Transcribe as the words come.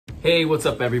Hey, what's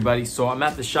up everybody? So I'm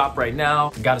at the shop right now.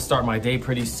 Got to start my day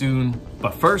pretty soon.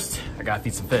 But first, I gotta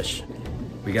feed some fish.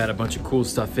 We got a bunch of cool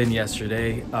stuff in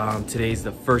yesterday. Today's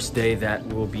the first day that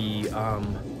will be,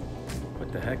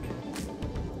 what the heck?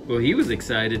 Well, he was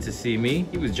excited to see me.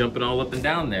 He was jumping all up and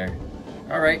down there.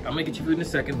 All right, I'm gonna get you food in a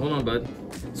second. Hold on, bud.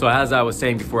 So as I was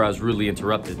saying before I was rudely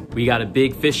interrupted, we got a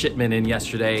big fish shipment in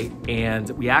yesterday and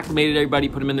we acclimated everybody,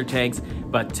 put them in their tanks,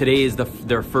 but today is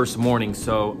their first morning.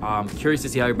 So I'm curious to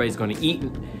see how everybody's gonna eat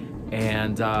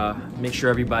and make sure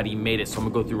everybody made it. So I'm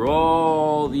gonna go through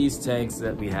all these tanks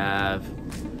that we have,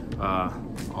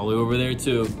 all the way over there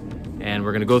too. And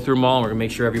we're gonna go through them all and we're gonna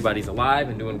make sure everybody's alive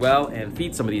and doing well and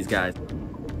feed some of these guys.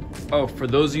 Oh, for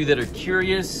those of you that are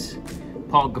curious,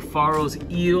 Paul Gaffaro's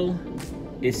eel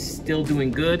is still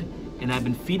doing good, and I've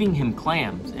been feeding him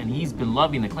clams, and he's been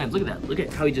loving the clams. Look at that. Look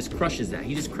at how he just crushes that.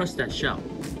 He just crushed that shell.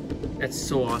 That's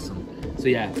so awesome. So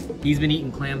yeah, he's been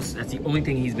eating clams. That's the only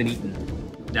thing he's been eating.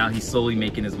 Now he's slowly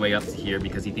making his way up to here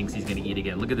because he thinks he's gonna eat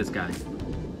again. Look at this guy.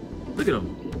 Look at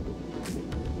him.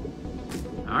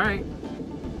 All right.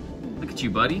 Look at you,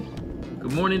 buddy.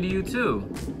 Good morning to you too.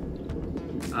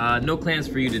 No clams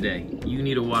for you today. You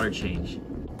need a water change.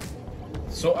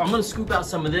 So I'm gonna scoop out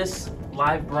some of this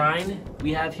live brine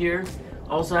we have here.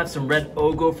 Also have some red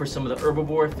ogo for some of the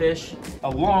herbivore fish,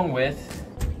 along with,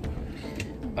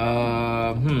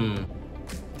 I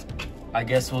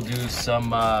guess we'll do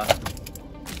some,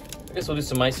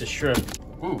 mysis shrimp.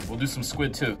 Ooh, we'll do some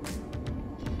squid too.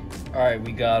 All right,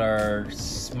 we got our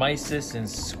mysis and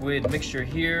squid mixture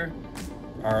here,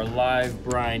 our live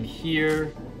brine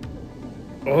here.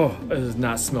 Oh, that does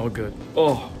not smell good.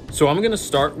 Oh. So I'm gonna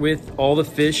start with all the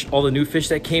fish, all the new fish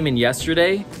that came in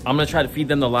yesterday. I'm gonna try to feed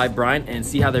them the live brine and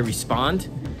see how they respond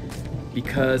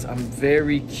because I'm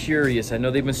very curious. I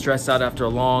know they've been stressed out after a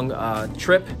long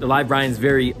trip. The live brine is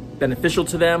very beneficial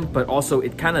to them, but also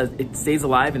it stays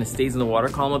alive and it stays in the water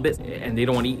column a bit and they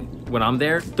don't wanna eat when I'm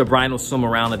there. The brine will swim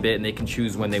around a bit and they can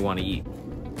choose when they wanna eat.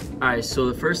 All right, so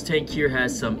the first tank here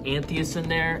has some anthias in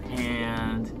there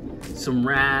and some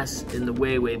wrasse in the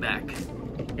way back.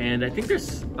 And I think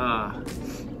there's,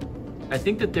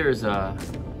 there's a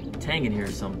tang in here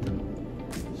or something.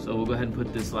 So we'll go ahead and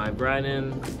put this live brine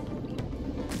in.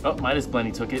 Oh, Midas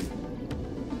Blenny took it.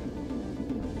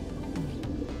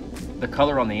 The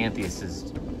color on the anthias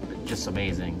is just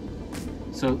amazing.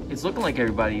 So it's looking like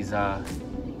everybody's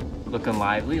looking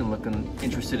lively and looking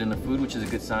interested in the food, which is a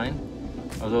good sign.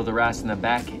 Although the wrasse in the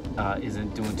back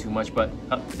isn't doing too much, but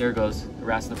there it goes. The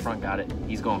wrasse in the front got it.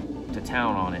 He's going to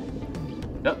town on it.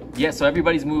 Oh, yeah, so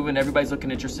everybody's moving, everybody's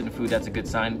looking interested in food. That's a good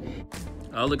sign.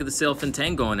 Oh, look at the sailfin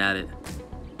tang going at it.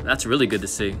 That's really good to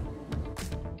see.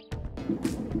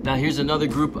 Now here's another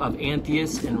group of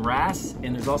anthias and wrasse,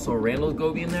 and there's also a Randall's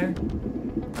goby in there.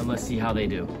 And let's see how they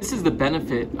do. This is the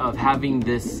benefit of having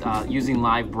this, using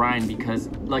live brine, because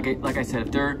like I said,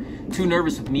 if they're too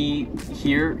nervous with me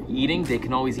here eating, they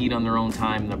can always eat on their own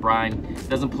time. The brine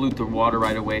doesn't pollute the water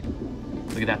right away.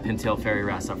 Look at that pintail fairy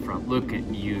wrasse up front. Look at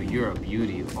you, you're a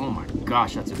beauty. Oh my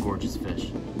gosh, that's a gorgeous fish.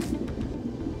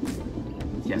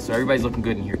 Yeah, so everybody's looking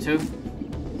good in here too.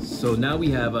 So now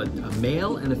we have a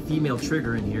male and a female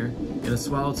trigger in here, and a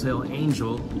swallowtail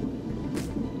angel.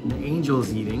 And the angel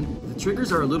is eating. The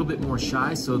triggers are a little bit more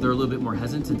shy, so they're a little bit more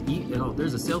hesitant to eat. And oh,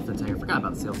 there's a sailfin tang. I forgot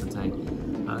about the sailfin tang.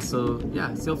 So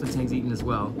yeah, sailfin tang's eating as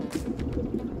well.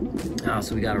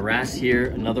 So we got a wrasse here,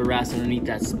 another wrasse underneath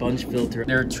that sponge filter.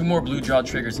 There are two more blue jaw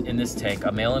triggers in this tank,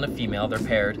 a male and a female, they're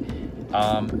paired.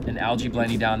 An algae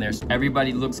blenny down there. So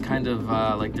everybody looks kind of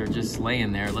like they're just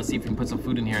laying there. Let's see if we can put some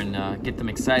food in here and get them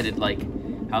excited like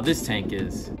how this tank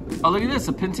is. Oh, look at this,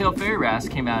 a pintail fairy wrasse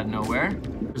came out of nowhere.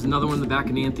 There's another one in the back,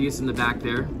 an anthias in the back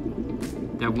there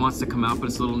that wants to come out, but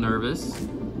it's a little nervous.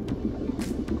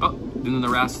 Oh, and then the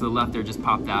wrasse to the left there just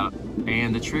popped out.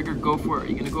 And the trigger, go for it. Are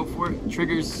you gonna go for it?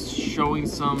 Trigger's showing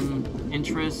some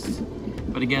interest,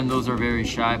 but again, those are very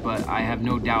shy, but I have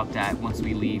no doubt that once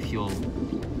we leave, he'll,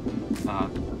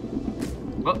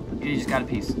 oh, he just got a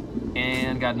piece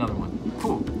and got another one.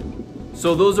 Cool.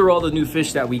 So those are all the new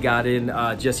fish that we got in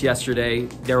just yesterday.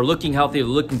 They're looking healthy, they're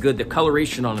looking good. The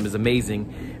coloration on them is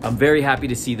amazing. I'm very happy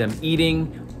to see them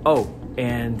eating. Oh,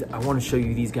 and I wanna show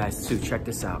you these guys too. Check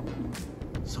this out.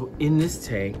 So in this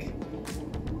tank,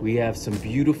 we have some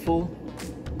beautiful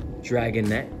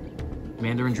dragonet,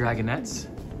 mandarin dragonets.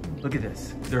 Look at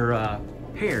this, they're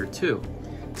paired too.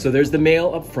 So there's the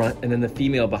male up front and then the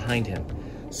female behind him.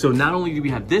 So not only do we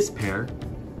have this pair,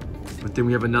 but then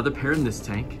we have another pair in this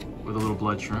tank with a little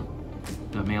blood shrimp,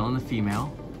 the male and the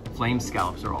female. Flame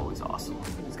scallops are always awesome.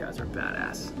 These guys are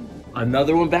badass.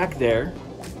 Another one back there,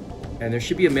 and there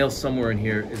should be a male somewhere in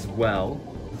here as well.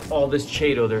 all this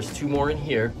Chaeto. There's 2 more in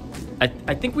here.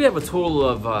 I think we have a total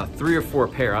of 3 or 4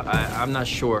 pair. I'm not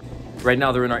sure. Right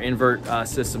now they're in our invert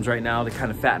systems right now. They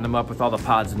kind of fatten them up with all the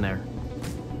pods in there.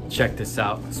 Check this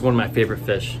out. It's one of my favorite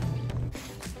fish.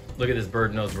 Look at this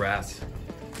bird-nosed wrasse.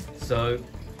 So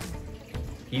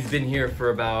he's been here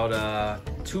for about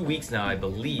 2 weeks now, I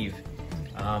believe.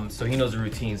 So he knows the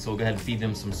routine. So we'll go ahead and feed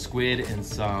them some squid and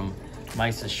some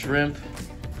mysis shrimp.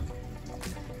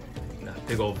 That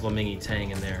big old flamingo tang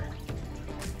in there.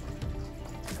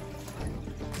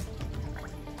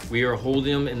 We are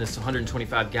holding him in this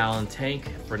 125-gallon tank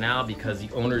for now because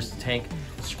the owner's tank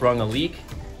sprung a leak.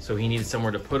 So he needed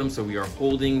somewhere to put them. So we are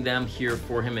holding them here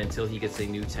for him until he gets a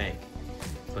new tank.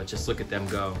 But just look at them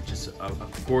go. Just a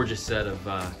gorgeous set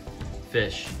of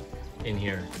fish in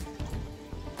here.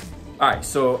 All right,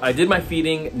 so I did my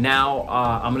feeding. Now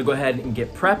I'm gonna go ahead and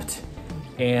get prepped.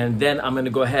 And then I'm gonna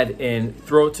go ahead and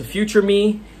throw it to future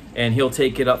me and he'll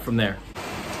take it up from there.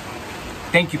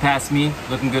 Thank you, past me.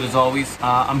 Looking good as always.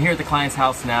 I'm here at the client's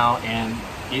house now and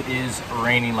it is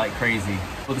raining like crazy.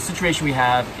 Well, the situation we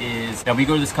have is that we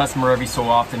go to this customer every so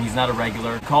often. He's not a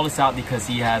regular. He called us out because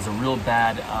he has a real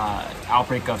bad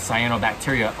outbreak of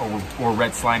Cyanobacteria or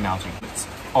red slime algae. It's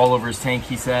all over his tank,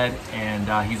 he said,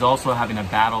 and he's also having a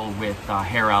battle with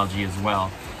hair algae as well.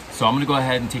 So I'm gonna go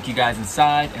ahead and take you guys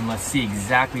inside and let's see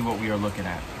exactly what we are looking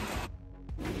at.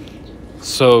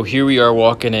 So here we are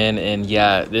walking in, and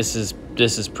yeah, this is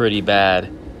pretty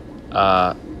bad.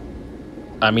 I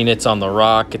mean, it's on the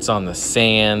rock, it's on the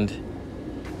sand,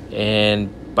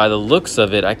 and by the looks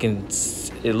of it,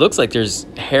 it looks like there's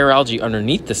hair algae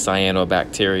underneath the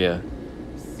cyanobacteria.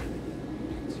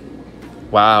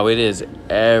 Wow, it is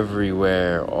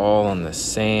everywhere, all on the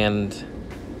sand,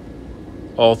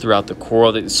 all throughout the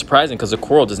coral. It's surprising because the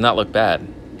coral does not look bad.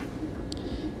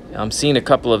 I'm seeing a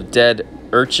couple of dead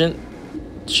urchin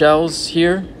shells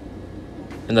here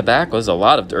in the back. Well, there's a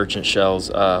lot of urchin shells,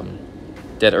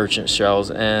 dead urchin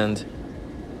shells, and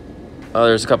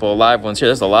there's a couple of live ones here.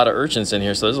 There's a lot of urchins in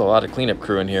here, so there's a lot of cleanup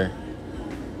crew in here.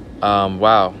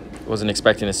 Wow, wasn't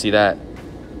expecting to see that.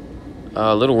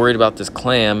 A little worried about this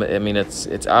clam. I mean,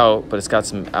 it's out, but it's got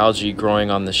some algae growing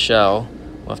on the shell.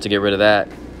 We'll have to get rid of that.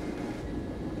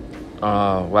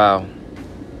 Oh, wow.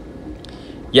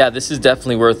 Yeah, this is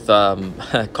definitely worth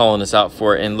calling us out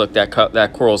for. And look, that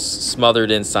coral's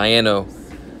smothered in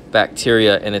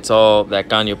cyanobacteria, and it's all, that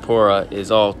goniopora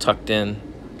is all tucked in.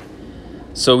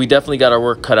 So we definitely got our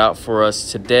work cut out for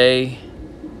us today.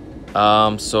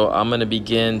 So I'm gonna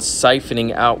begin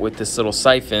siphoning out with this little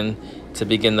siphon to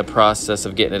begin the process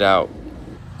of getting it out.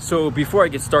 So before I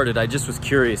get started, I just was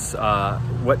curious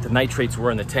what the nitrates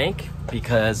were in the tank,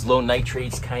 because low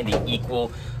nitrates kind of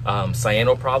equal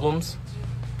cyano problems.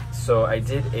 So I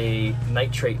did a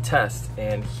nitrate test,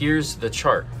 and here's the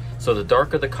chart. So the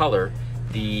darker the color,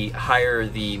 the higher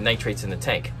the nitrates in the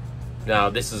tank. Now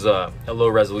this is a low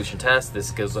resolution test.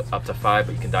 This goes up to 5,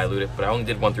 but you can dilute it. But I only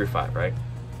did 1 through 5, right?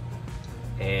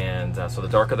 And so the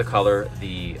darker the color,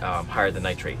 the higher the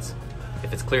nitrates.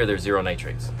 If it's clear, there's 0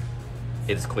 nitrates.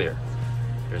 It is clear.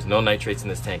 There's no nitrates in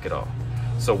this tank at all.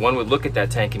 So one would look at that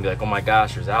tank and be like, oh my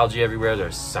gosh, there's algae everywhere,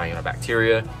 there's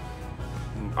cyanobacteria.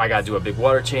 I gotta do a big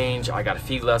water change, I gotta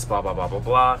feed less, blah, blah, blah, blah,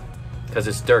 blah, because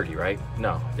it's dirty, right?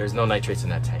 No, there's no nitrates in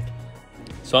that tank.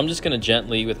 So I'm just gonna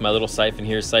gently, with my little siphon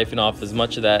here, siphon off as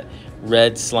much of that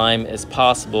red slime as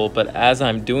possible. But as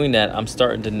I'm doing that, I'm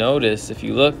starting to notice, if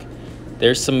you look,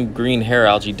 there's some green hair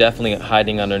algae definitely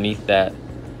hiding underneath that.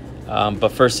 But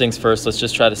first things first, let's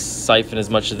just try to siphon as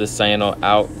much of this cyano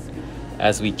out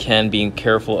as we can, being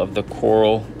careful of the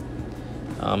coral.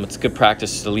 It's good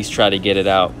practice to at least try to get it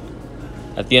out.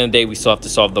 At the end of the day, we still have to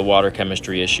solve the water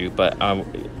chemistry issue, but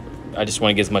I just want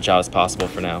to get as much out as possible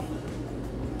for now.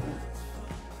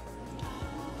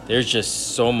 There's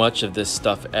just so much of this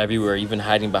stuff everywhere, even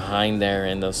hiding behind there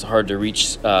in those hard to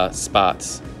reach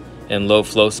spots and low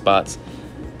flow spots.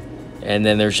 And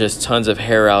then there's just tons of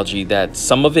hair algae that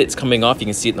some of it's coming off. You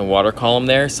can see it in the water column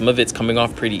there. Some of it's coming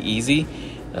off pretty easy.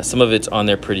 Some of it's on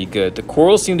there pretty good. The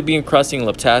corals seem to be encrusting,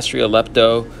 Leptastria,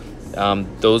 Lepto.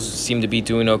 Those seem to be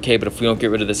doing okay, but if we don't get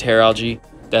rid of this hair algae,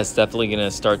 that's definitely gonna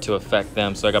start to affect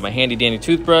them. So I got my handy dandy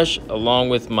toothbrush along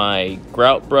with my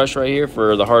grout brush right here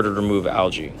for the harder to remove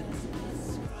algae.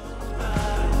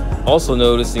 Also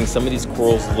noticing some of these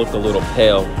corals look a little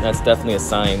pale. That's definitely a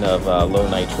sign of low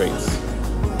nitrates.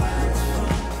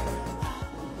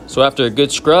 So after a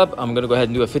good scrub, I'm gonna go ahead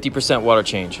and do a 50% water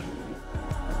change.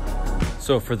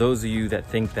 So for those of you that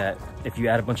think that if you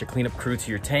add a bunch of cleanup crew to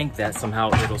your tank, that somehow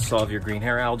it'll solve your green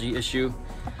hair algae issue,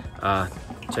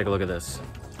 take a look at this.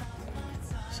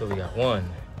 So we got 1,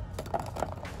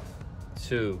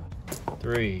 2,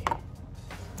 3,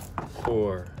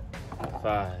 4,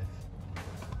 5.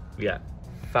 We got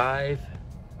 5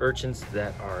 urchins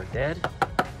that are dead,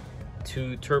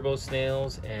 2 turbo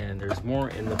snails, and there's more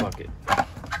in the bucket.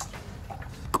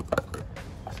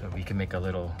 So we can make a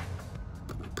little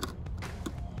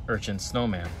urchin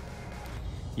snowman.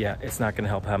 Yeah, it's not gonna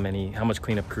help how much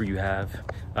cleanup crew you have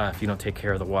if you don't take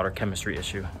care of the water chemistry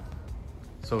issue.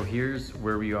 So here's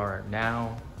where we are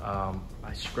now.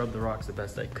 I scrubbed the rocks the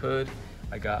best I could.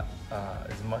 I got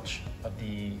as much of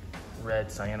the red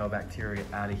cyanobacteria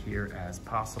out of here as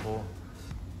possible,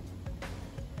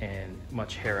 and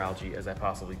much hair algae as I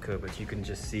possibly could. But you can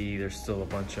just see there's a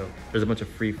bunch of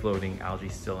free floating algae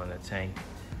still in the tank,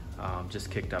 just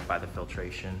kicked up by the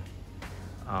filtration.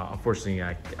 Unfortunately,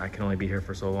 I can only be here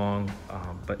for so long,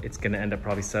 but it's gonna end up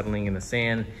probably settling in the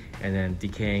sand and then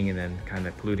decaying and then kind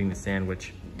of polluting the sand,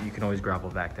 which you can always gravel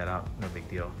back that out, no big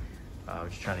deal. We're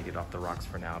just trying to get off the rocks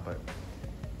for now, but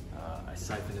I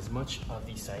siphoned as much of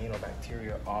the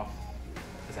cyanobacteria off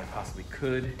as I possibly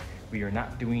could. We are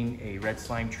not doing a red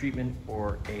slime treatment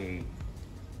or a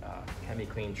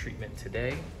chemi-clean treatment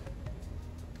today.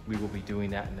 We will be doing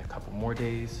that in a couple more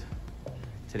days.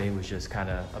 Today was just kind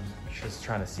of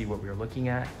trying to see what we were looking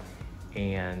at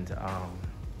and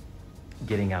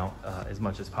getting out as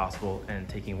much as possible and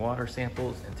taking water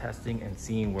samples and testing and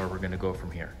seeing where we're gonna go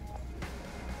from here.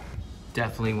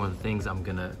 Definitely one of the things I'm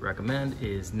gonna recommend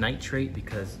is nitrate,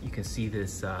 because you can see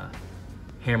this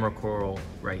hammer coral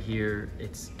right here.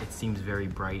 It seems very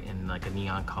bright and like a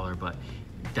neon color, but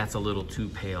that's a little too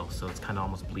pale, so it's kind of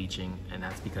almost bleaching, and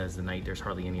that's because there's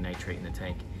hardly any nitrate in the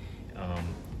tank.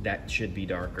 That should be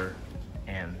darker,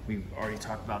 and we've already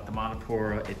talked about the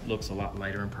monopora. It looks a lot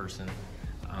lighter in person.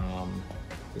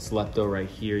 This lepto right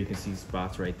here, you can see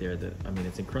spots right there that, I mean,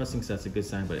 it's encrusting, so that's a good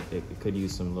sign, but it could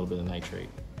use a little bit of nitrate.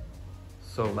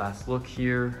 So last look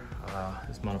here,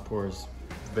 this monopora is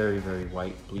very, very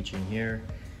white, bleaching here.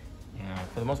 And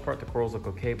for the most part, the corals look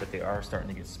okay, but they are starting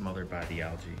to get smothered by the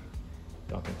algae.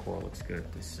 Duncan coral looks good.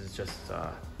 This is just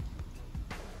a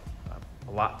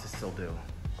lot to still do.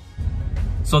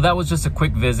 So that was just a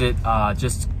quick visit,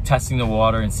 just testing the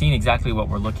water and seeing exactly what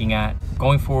we're looking at.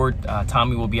 Going forward,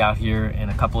 Tommy will be out here in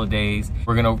a couple of days.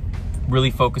 We're gonna really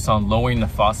focus on lowering the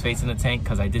phosphates in the tank,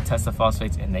 because I did test the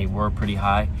phosphates and they were pretty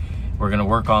high. We're gonna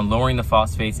work on lowering the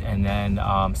phosphates and then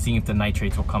seeing if the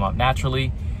nitrates will come up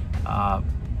naturally,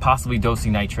 possibly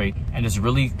dosing nitrate, and just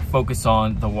really focus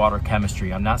on the water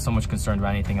chemistry. I'm not so much concerned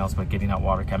about anything else but getting that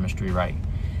water chemistry right.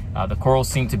 The corals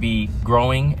seem to be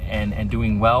growing and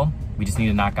doing well. We just need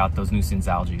to knock out those nuisance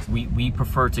algae. We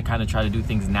prefer to kind of try to do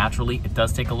things naturally. It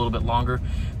does take a little bit longer,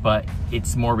 but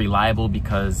it's more reliable,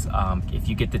 because if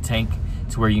you get the tank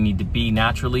to where you need to be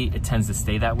naturally, it tends to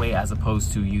stay that way as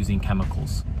opposed to using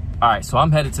chemicals. All right, so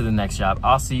I'm headed to the next job.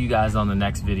 I'll see you guys on the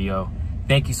next video.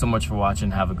 Thank you so much for watching.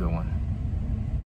 Have a good one.